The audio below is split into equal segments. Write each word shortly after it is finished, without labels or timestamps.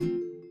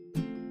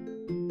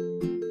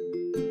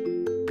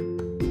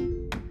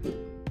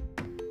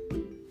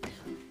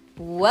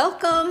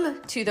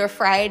Welcome to the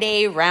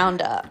Friday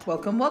Roundup,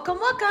 Welcome.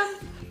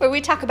 where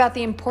we talk about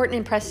the important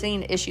and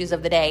pressing issues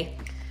of the day.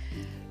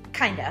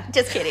 Kinda.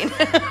 Just kidding.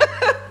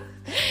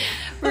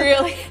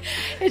 Really,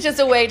 it's just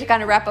a way to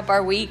kind of wrap up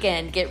our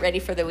weekend, get ready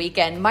for the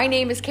weekend. My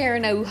name is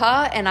Karen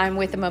Auha, and I'm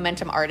with the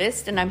Momentum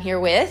Artist, and I'm here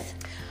with...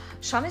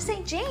 Shauna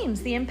St.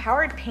 James, the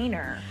empowered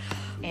painter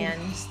and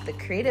the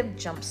creative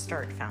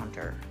jumpstart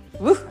founder.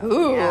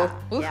 Woohoo! Yeah,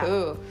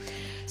 Woohoo!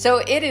 So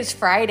it is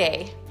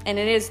Friday, and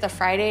it is the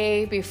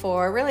Friday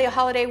before really a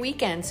holiday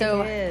weekend.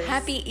 So It is.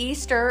 happy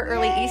Easter,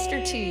 early Yay,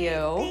 Easter to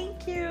you.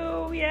 Thank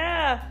you.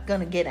 Yeah.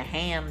 Gonna get a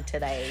ham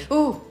today.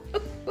 Ooh,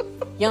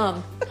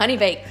 yum. Honey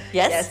bake.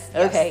 Yes?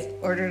 Okay.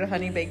 Ordered a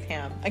honey baked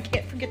ham. I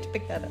can't forget to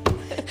pick that up.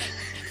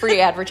 Free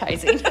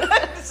advertising.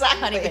 Exactly.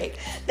 Honey baked.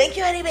 Thank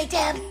you, honey baked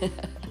ham.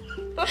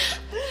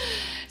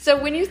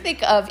 So when you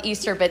think of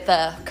Easter, but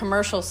the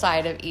commercial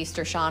side of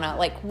Easter, Shauna,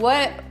 like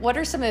what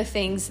are some of the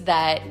things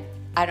that,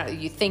 I don't know,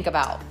 you think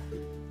about?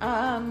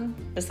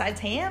 Besides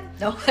ham?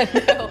 No,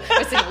 no.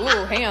 I said,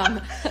 ooh,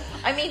 ham.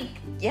 I mean,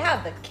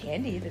 yeah, the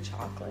candy, the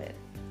chocolate,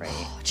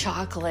 right?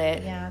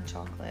 Chocolate. Yeah,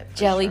 chocolate. for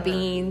Jelly sure.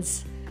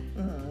 beans.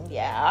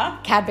 Yeah.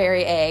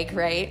 Cadbury egg,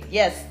 right?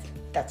 Yes,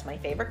 that's my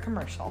favorite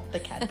commercial. The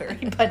Cadbury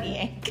bunny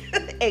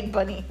egg. Egg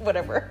bunny,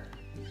 whatever.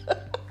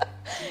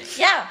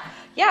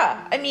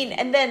 Yeah. I mean,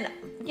 and then,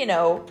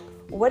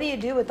 what do you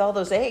do with all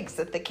those eggs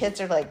that the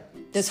kids are like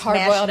Those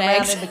hard-boiled smashing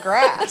around eggs. in the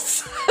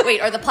grass? Wait,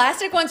 are the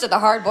plastic ones or the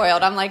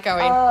hard-boiled? I'm like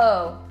going...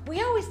 Oh,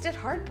 we always did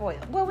hard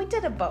boiled. Well, we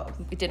did them both.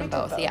 We did them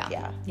both,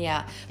 yeah.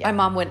 Yeah. My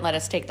mom wouldn't let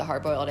us take the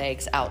hard-boiled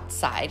eggs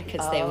outside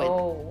because they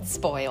Oh. would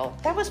spoil.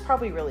 That was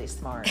probably really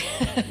smart.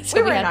 So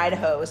we were we in had-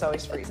 Idaho. It was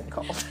always freezing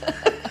cold.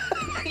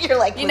 You're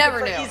like, You looking never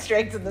for knew. Easter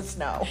eggs in the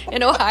snow.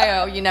 In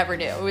Ohio, you never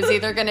knew. It was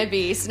either going to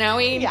be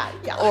snowing Yeah.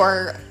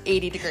 or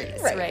 80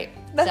 degrees, right?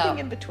 Nothing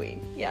in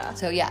between. Yeah.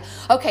 So, yeah.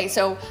 Okay,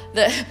 so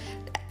the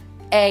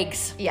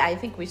eggs. Yeah, I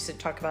think we should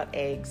talk about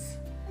eggs.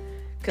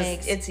 Because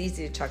Eggs. it's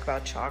easy to talk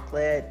about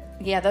chocolate.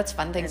 Yeah, that's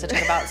fun things to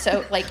talk about.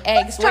 So, like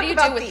eggs. talk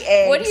about the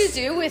eggs. What do you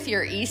do with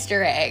your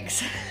Easter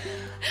eggs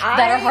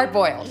that are hard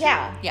boiled?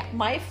 Yeah. Yeah.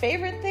 My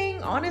favorite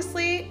thing,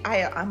 honestly,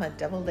 I'm a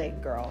deviled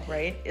egg girl,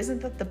 right? Isn't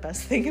that the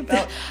best thing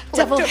about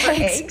Deviled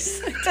leftover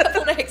eggs.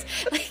 Deviled eggs.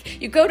 Like,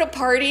 you go to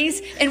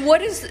parties, and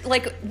what is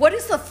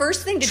the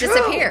first thing to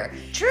disappear?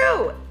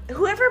 True.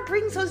 Whoever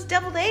brings those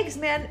deviled eggs,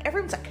 man,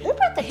 everyone's like, who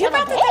brought the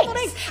deviled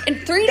eggs? And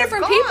three They're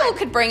different gone. people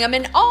could bring them,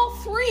 and all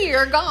three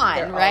are gone,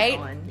 They're all right?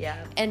 gone, yeah.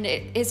 And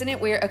isn't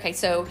it weird? Okay,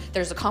 so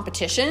there's a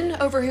competition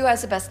over who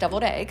has the best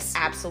deviled eggs.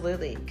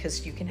 Absolutely,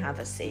 because you can have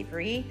a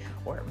savory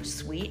or a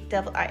sweet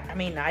devil. I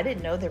mean, I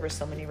didn't know there were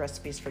so many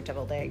recipes for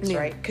deviled eggs, Yeah.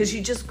 right? Because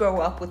you just grow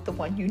up with the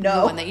one you The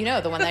know. one that you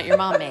know, the one that your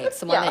mom makes,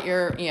 the one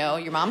Yeah.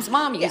 that your mom's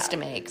mom used to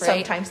make,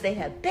 right? Sometimes they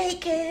have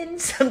bacon.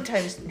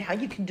 Sometimes now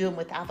you can do them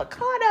with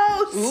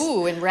avocados.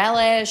 Ooh, and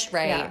relish,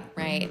 right, Yeah.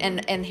 right.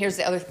 And here's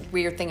the other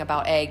weird thing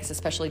about eggs,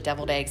 especially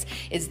deviled eggs,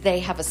 is they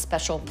have a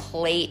special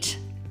plate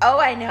Oh,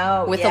 I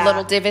know. with yeah. the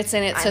little divots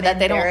in it so I'm that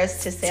they don't...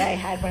 embarrassed to say I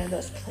had one of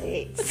those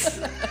plates.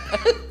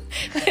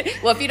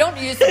 Well, if you don't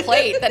use the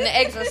plate, then the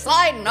eggs are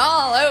sliding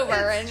all over,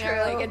 and It's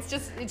you're true. like, it's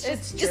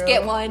just true.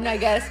 get one, I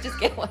guess, just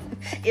get one.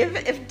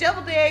 if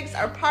deviled eggs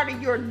are part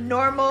of your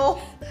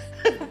normal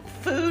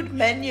food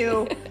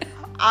menu,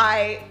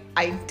 I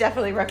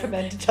definitely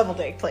recommend a deviled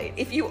egg plate.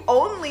 If you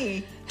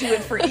only do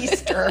it for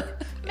Easter,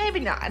 maybe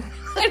not.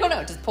 I don't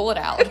know, just pull it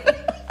out.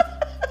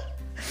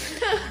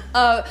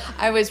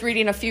 I was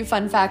reading a few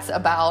fun facts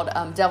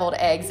about deviled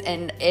eggs,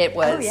 and it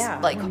was Oh, yeah, I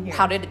like, wanna hear.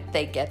 how did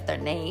they get their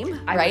name,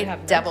 I would right?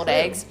 have no Deviled clue.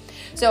 eggs.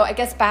 So I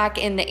guess back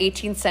in the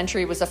 18th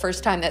century was the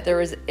first time that there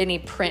was any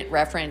print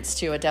reference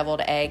to a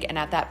deviled egg, and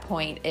at that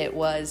point it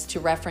was to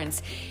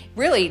reference,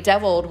 really,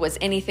 deviled was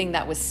anything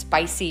that was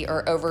spicy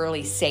or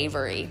overly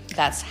savory.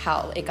 That's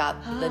how it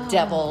got the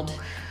deviled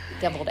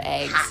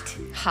eggs.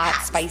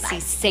 Hot, spicy,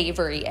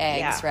 savory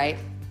eggs, Yeah. right?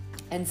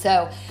 And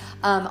so,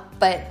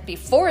 but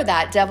before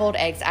that, deviled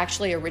eggs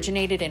actually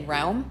originated in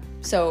Rome.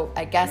 So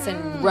I guess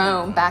in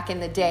Rome, back in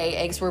the day,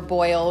 eggs were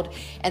boiled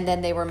and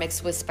then they were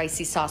mixed with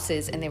spicy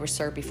sauces and they were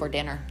served before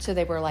dinner. So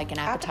they were like an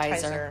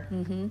appetizer.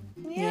 Mm-hmm.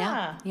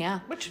 Yeah.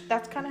 Which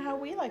that's kind of how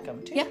we like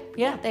them too.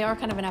 Yeah, they are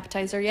kind of an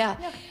appetizer, yeah.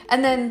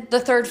 And then the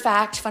third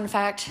fun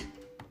fact,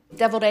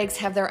 deviled eggs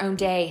have their own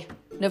day,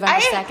 November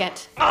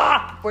 2nd.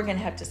 We're gonna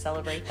have to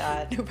celebrate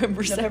that.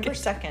 November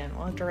 2nd.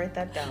 We'll have to write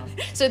that down.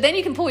 So then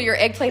you can pull your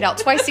egg plate out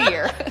twice a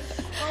year.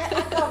 I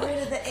got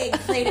rid of the egg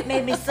plate. It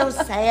made me so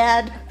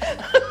sad.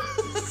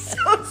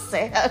 So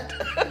sad.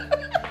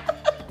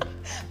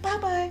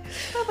 Bye-bye.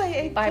 Bye-bye,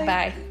 egg plate.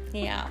 Bye-bye.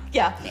 Yeah.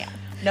 Yeah.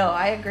 No,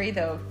 I agree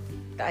though.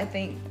 I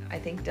think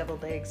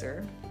deviled eggs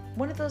are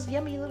one of those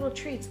yummy little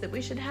treats that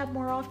we should have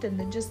more often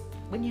than just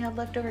when you have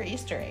leftover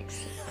Easter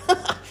eggs.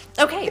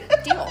 Okay,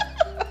 deal.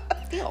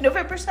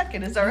 November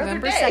 2nd is our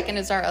November other day. 2nd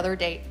is our other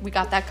date. We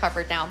got that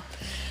covered now.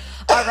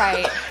 All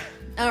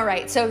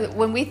right. So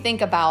when we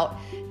think about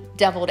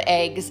deviled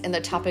eggs and the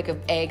topic of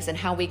eggs and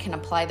how we can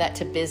apply that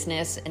to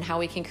business and how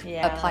we can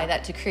apply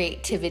that to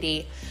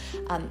creativity,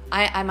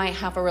 I might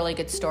have a really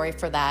good story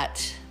for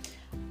that.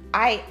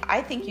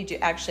 I think you do.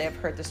 Actually, I've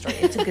heard the story.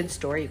 It's a good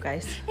story, you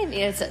guys. I mean,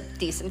 it's a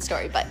decent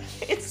story, but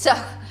It's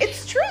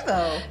true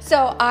though.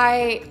 So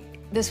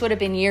this would have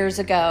been years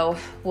ago,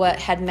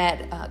 had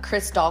met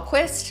Chris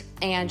Dahlquist,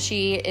 and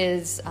she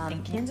is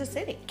In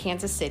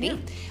Kansas City.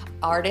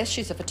 Artist.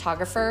 She's a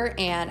photographer,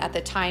 and at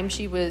the time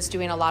she was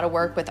doing a lot of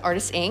work with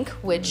Artists Inc.,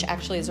 which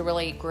actually is a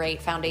really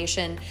great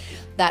foundation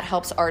that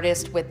helps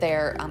artists with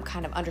their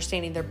kind of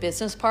understanding their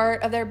business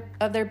part of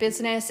their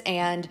business.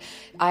 And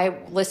I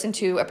listened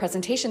to a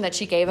presentation that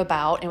she gave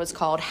about, it was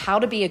called How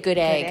to Be a Good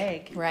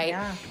Egg, right?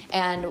 Yeah.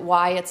 And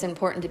why it's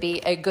important to be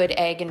a good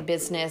egg in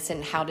business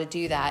and how to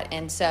do that.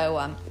 And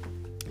so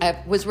I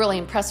was really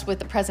impressed with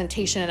the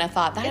presentation, and I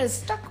thought It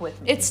stuck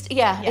with me.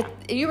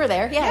 You were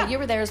there. Yeah, Yeah. you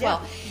were there as Yeah.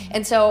 well.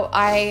 And so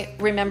I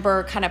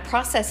remember kind of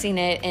processing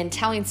it and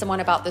telling someone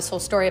about this whole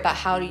story about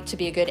how to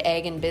be a good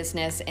egg in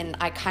business. And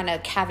I kind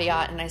of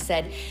caveat and I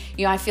said,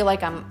 I feel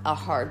like I'm a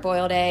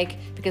hard-boiled egg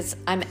because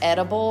I'm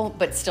edible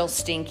but still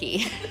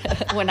stinky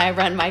when I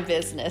run my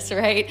business,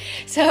 right?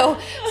 So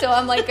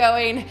I'm like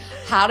going,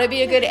 how to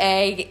be a good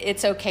egg.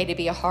 It's okay to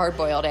be a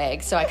hard-boiled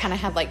egg. So I kind of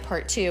have like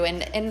part two.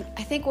 And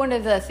I think one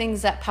of the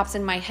things that pops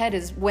in my head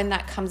is when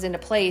that comes into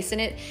place.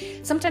 And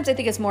sometimes I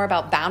think it's more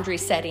about boundary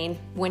setting.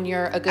 When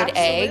you're a good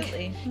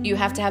egg, you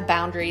have to have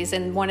boundaries.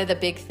 And one of the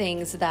big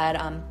things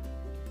that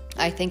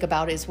I think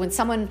about is when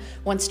someone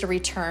wants to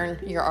return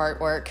your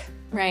artwork,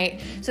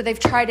 right? So they've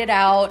tried it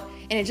out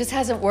and it just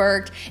hasn't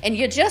worked, and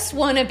you just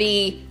want to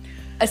be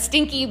a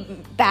stinky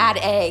bad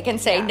egg and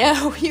say,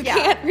 no, you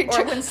can't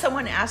return. Or when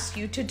someone asks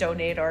you to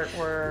donate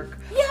artwork.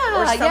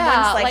 Yeah, or someone's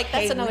like,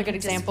 hey, that's another we good can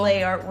example.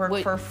 display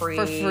artwork for free.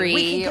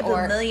 We can give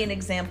a million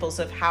examples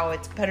of how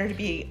it's better to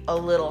be a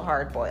little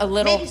hard-boiled.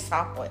 Maybe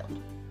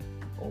soft-boiled.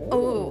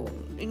 Oh,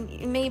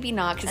 maybe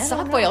not, because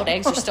soft-boiled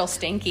eggs are still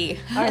stinky.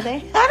 Are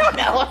they? I don't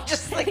know. I'm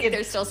just thinking.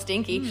 They're still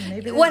stinky.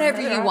 Maybe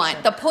whatever you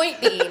want. The point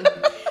being,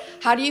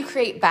 how do you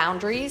create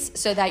boundaries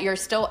so that you're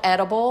still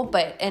edible,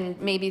 but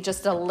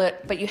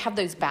you have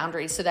those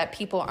boundaries so that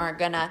people aren't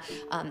gonna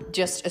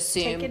just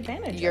assume Take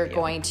advantage you're of you.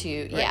 going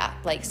to,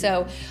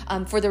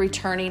 for the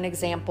returning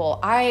example,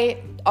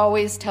 I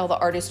always tell the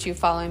artists who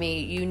follow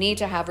me, you need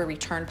to have a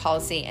return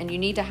policy and you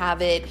need to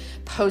have it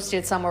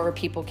posted somewhere where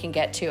people can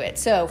get to it.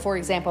 So, for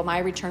example, my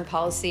return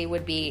policy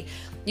would be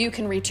you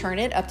can return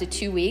it up to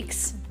 2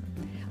 weeks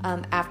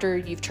after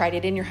you've tried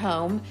it in your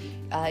home.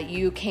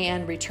 You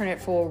can return it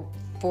for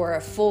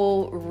a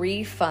full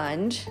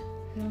refund.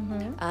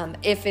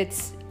 If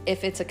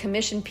it's a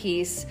commission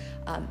piece,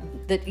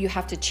 that you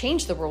have to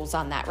change the rules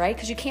on that, right?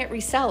 Because you can't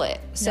resell it.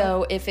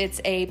 So if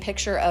it's a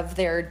picture of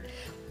their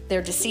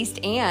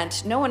deceased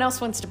aunt, no one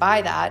else wants to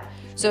buy that.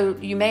 So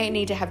you may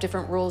need to have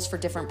different rules for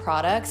different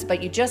products,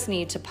 but you just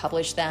need to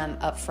publish them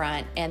up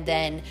front. And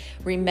then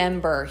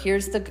remember,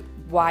 here's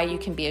why you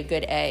can be a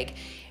good egg.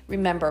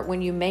 Remember,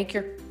 when you make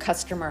your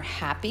customer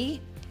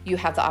happy, you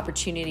have the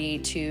opportunity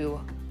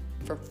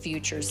for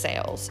future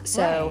sales.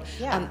 So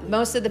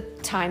most of the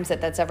times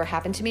that's ever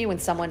happened to me, when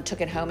someone took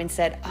it home and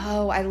said,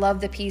 oh, I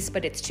love the piece,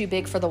 but it's too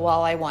big for the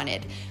wall I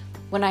wanted.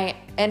 When I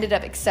ended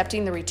up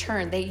accepting the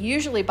return, they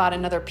usually bought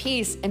another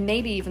piece and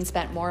maybe even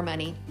spent more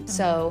money.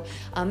 So,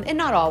 and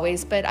not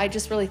always, but I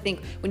just really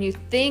think when you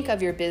think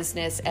of your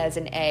business as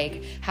an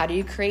egg, how do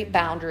you create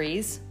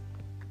boundaries,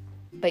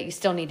 but you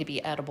still need to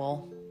be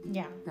edible?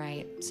 Yeah.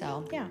 Right.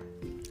 So, yeah.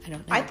 I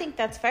don't know. I think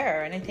that's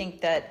fair. And I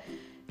think that,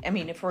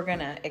 if we're going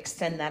to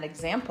extend that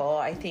example,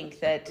 I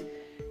think that,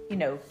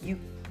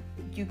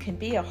 you can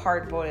be a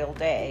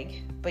hard-boiled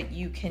egg, but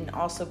you can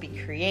also be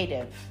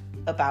creative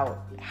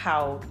about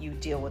how you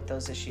deal with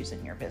those issues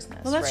in your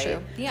business. Well, that's right?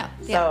 true. Yeah.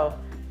 So,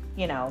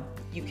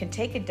 you can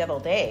take a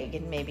deviled egg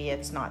and maybe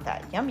it's not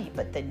that yummy,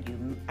 but then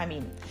you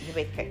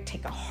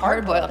take a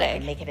hard-boiled egg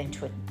and make it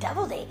into a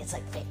deviled egg. It's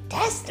like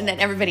fantastic. And then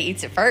everybody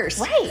eats it first.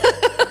 Right.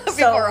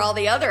 Before all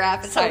the other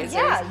appetizers. So,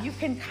 yeah, you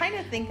can kind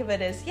of think of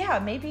it as, you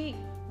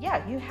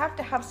have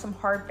to have some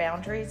hard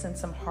boundaries and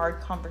some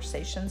hard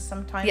conversations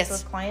sometimes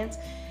with clients.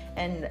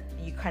 And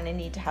you kind of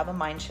need to have a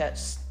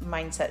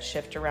mindset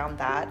shift around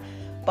that.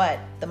 But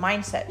the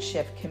mindset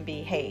shift can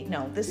be, hey,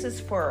 no, this is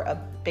for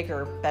a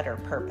bigger, better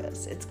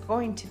purpose. It's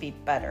going to be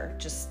better.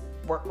 Just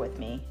work with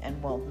me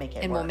and we'll make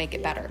it work. We'll make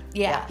it better.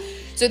 Yeah.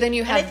 So then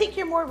you have... And I think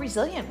you're more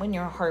resilient when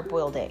you're a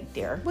hard-boiled egg,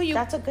 dear. Well,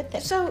 that's a good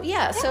thing. So,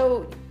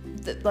 so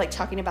like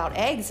talking about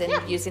eggs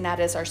and using that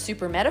as our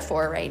super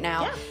metaphor right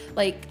now,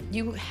 like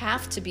you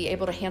have to be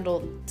able to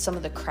handle some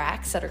of the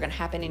cracks that are going to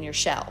happen in your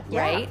shell,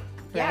 right?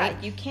 Yeah,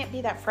 you can't be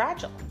that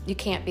fragile. You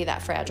can't be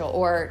that fragile.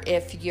 Or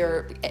if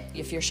your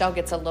shell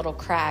gets a little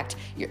cracked,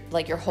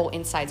 your whole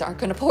insides aren't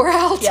going to pour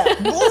out.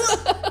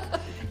 Yeah.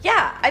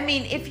 Yeah,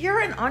 if you're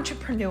an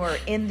entrepreneur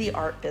in the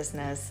art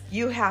business,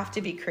 you have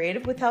to be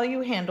creative with how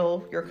you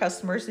handle your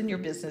customers and your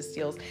business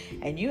deals,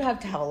 and you have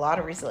to have a lot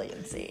of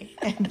resiliency.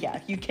 And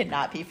you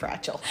cannot be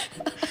fragile.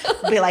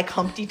 Be like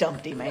Humpty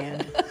Dumpty,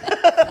 man.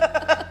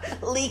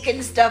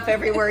 Leaking stuff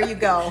everywhere you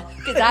go.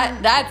 Because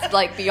that's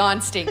like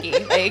beyond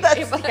stinky. Like,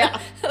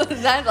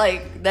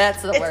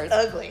 That's the worst. It's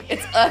ugly.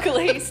 It's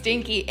ugly,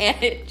 stinky,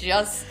 and it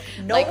just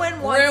No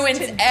one wants ruins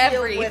to deal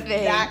everything. with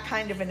that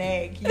kind of an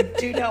egg. You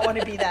do not want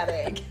to be that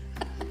egg.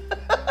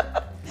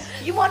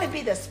 You want to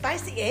be the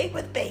spicy egg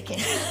with bacon.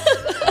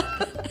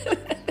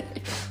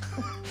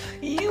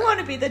 You want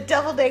to be the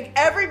deviled egg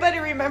everybody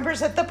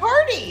remembers at the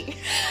party.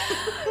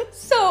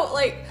 So,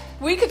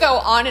 we could go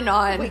on and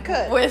on. We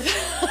could. With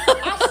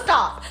I'll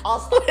stop.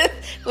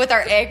 with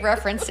our egg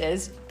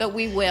references, but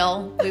we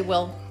will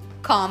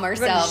calm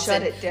ourselves.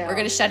 shut it down. We're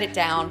going to shut it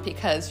down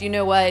because you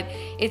know what?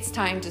 It's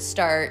time to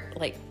start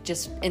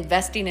just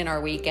investing in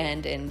our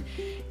weekend and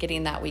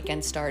getting that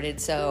weekend started.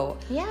 So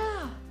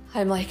Yeah.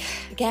 I'm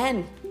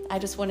again, I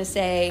just want to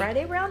say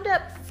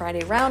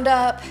Friday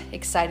Roundup.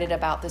 Excited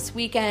about this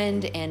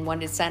weekend and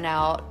wanted to send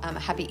out a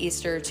happy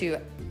Easter to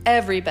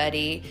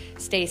everybody.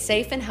 Stay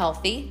safe and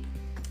healthy.